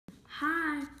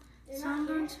So I'm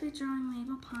going to be drawing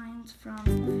Mabel Pines from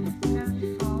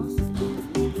Gravity Falls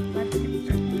and Red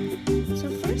Picture. So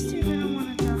first you're going to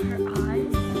want to draw her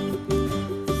eyes.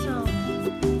 So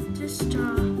just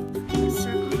draw a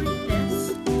circle like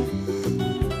this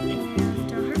and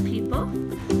draw her pupil,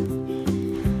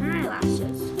 her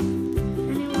eyelashes.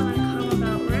 Then you want to come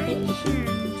about right here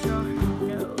and draw her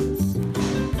nose.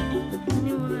 Then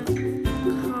you want to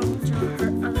come draw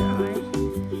her other eye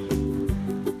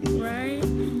right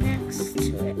next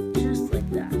to it, just like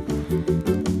that.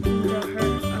 And draw her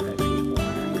other pupil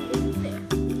right there.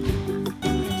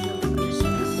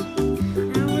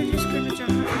 Now we're just going to draw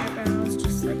her eyebrows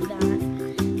just like that.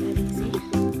 That easy.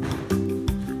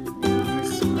 Now her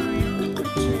smile,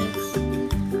 which is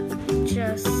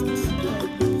just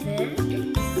like this.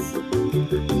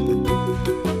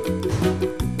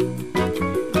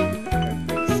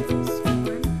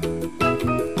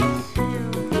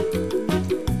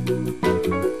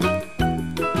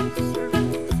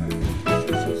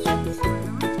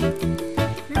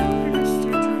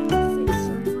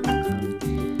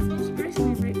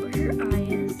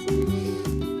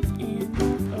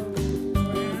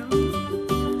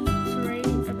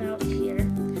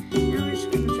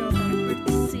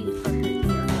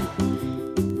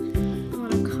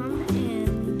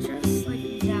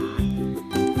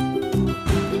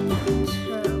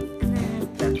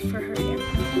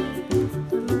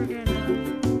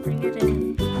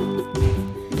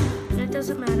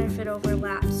 Doesn't matter if it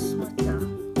overlaps with the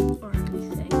or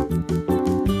anything.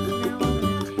 Now we're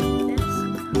going to take this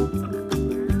and come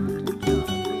around and draw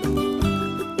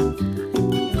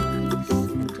a piece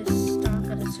and just stop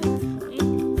at a certain point.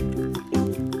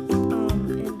 And draw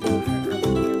her up here on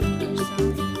the other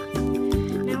side.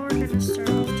 Now we're going to start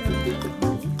off drawing her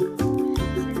body. We're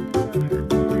going to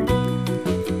draw her neck.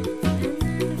 And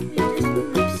then we just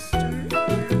want to start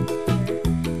around here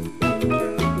and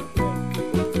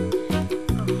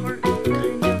draw heart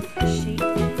kind of shape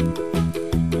thing,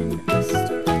 and I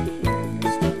start right here and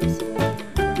just focus on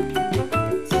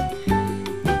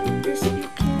that this you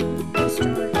can just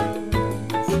draw it down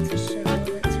to show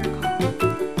that's her collar.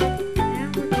 Now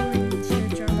we're going to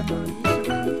draw the body, so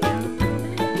come down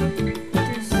a little bit,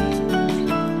 just to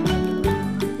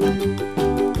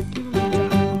draw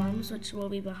her arms, which will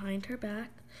be behind her back,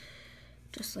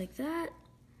 just like that.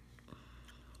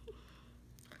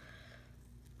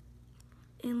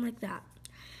 And like that.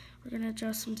 We're going to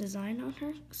draw some design on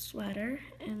her sweater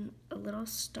and a little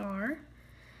star.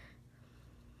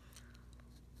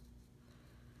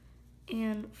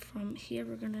 And from here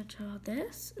we're going to draw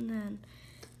this and then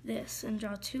this and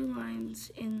draw two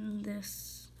lines in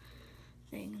this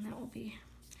thing, and that will be,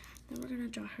 then we're going to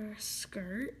draw her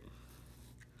skirt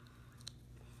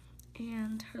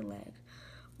and her leg.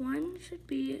 One should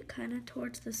be kind of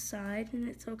towards the side, and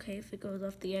it's okay if it goes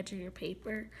off the edge of your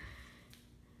paper.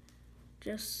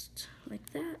 Just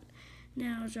like that.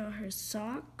 Now draw her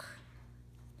sock,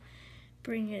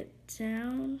 bring it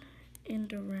down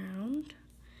and around.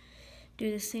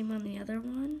 Do the same on the other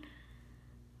one,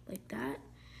 like that.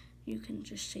 You can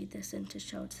just shade this in to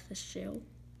show it's the shoe.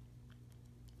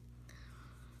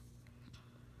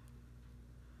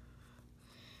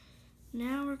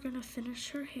 Now we're gonna finish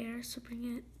her hair, so bring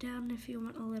it down if you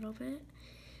want a little bit,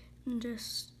 and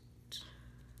just,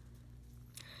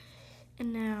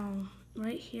 and now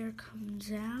right here come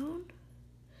down,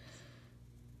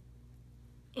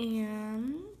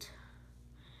 and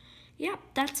yep,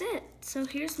 that's it. So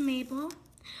here's Mabel.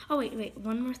 Oh wait,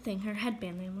 one more thing, her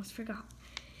headband, I almost forgot.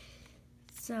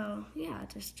 So yeah,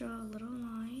 just draw a little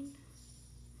line,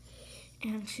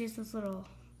 and she has those little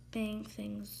bang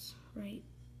things right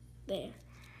there.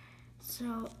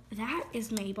 So that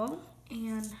is Mabel,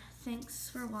 and thanks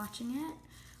for watching it.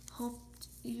 Hope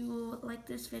you liked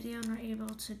this video and were able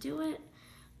to do it.